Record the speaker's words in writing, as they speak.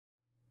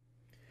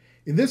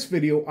In this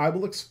video, I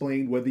will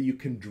explain whether you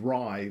can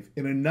drive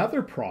in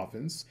another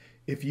province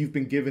if you've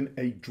been given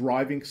a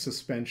driving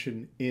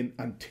suspension in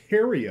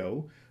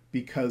Ontario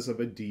because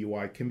of a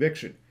DUI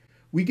conviction.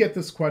 We get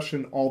this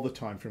question all the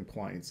time from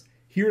clients.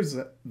 Here's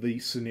the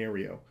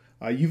scenario.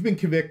 You've been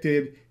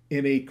convicted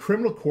in a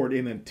criminal court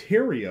in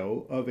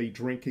Ontario of a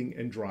drinking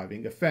and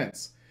driving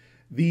offense.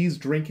 These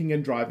drinking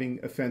and driving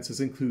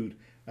offenses include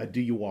a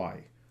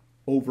DUI,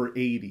 over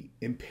 80,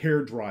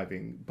 impaired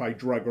driving by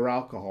drug or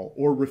alcohol,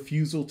 or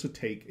refusal to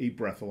take a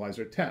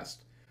breathalyzer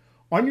test.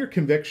 On your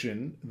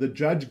conviction, the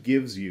judge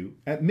gives you,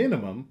 at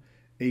minimum,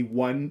 a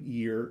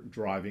 1-year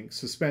driving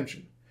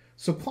suspension.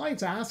 So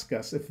clients ask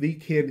us if they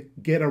can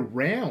get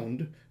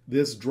around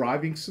this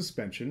driving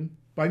suspension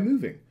by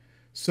moving.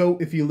 So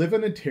if you live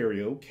in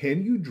Ontario,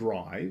 can you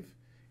drive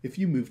if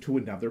you move to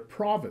another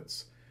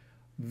province?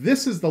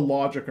 This is the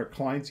logic our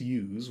clients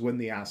use when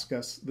they ask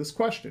us this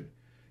question.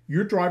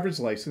 Your driver's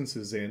license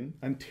is in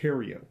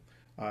Ontario.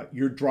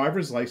 Your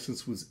driver's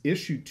license was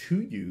issued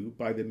to you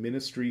by the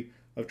Ministry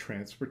of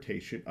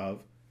Transportation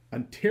of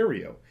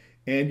Ontario,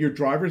 and your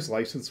driver's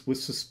license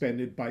was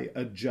suspended by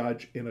a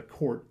judge in a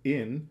court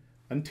in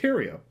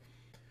Ontario.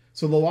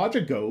 So the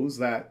logic goes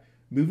that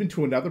moving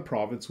to another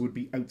province would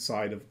be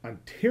outside of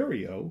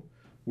Ontario,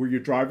 where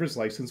your driver's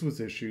license was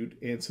issued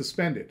and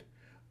suspended.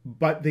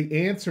 But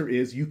the answer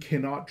is you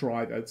cannot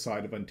drive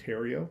outside of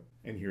Ontario,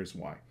 and here's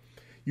why.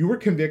 You were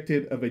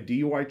convicted of a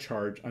DUI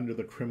charge under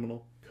the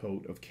Criminal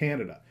Code of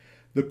Canada.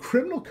 The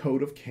Criminal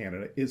Code of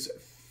Canada is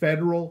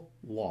federal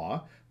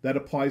law that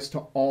applies to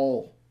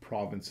all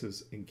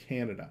provinces in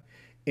Canada.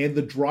 And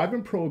the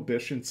driving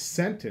prohibition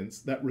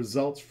sentence that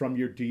results from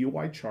your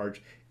DUI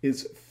charge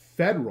is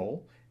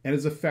federal and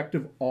is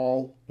effective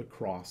all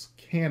across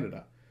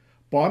Canada.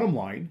 Bottom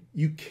line,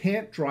 you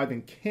can't drive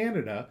in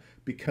Canada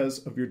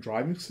because of your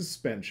driving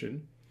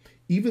suspension,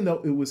 even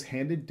though it was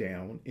handed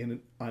down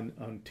in an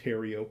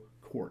Ontario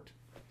court.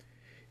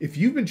 If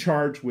you've been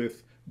charged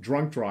with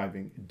drunk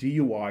driving,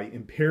 DUI,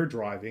 impaired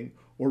driving,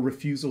 or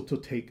refusal to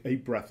take a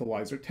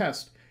breathalyzer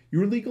test,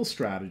 your legal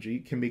strategy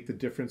can make the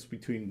difference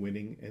between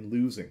winning and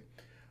losing.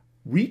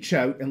 Reach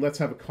out and let's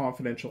have a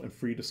confidential and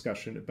free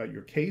discussion about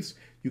your case.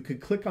 You can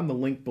click on the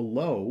link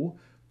below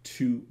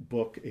to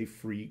book a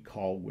free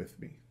call with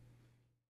me.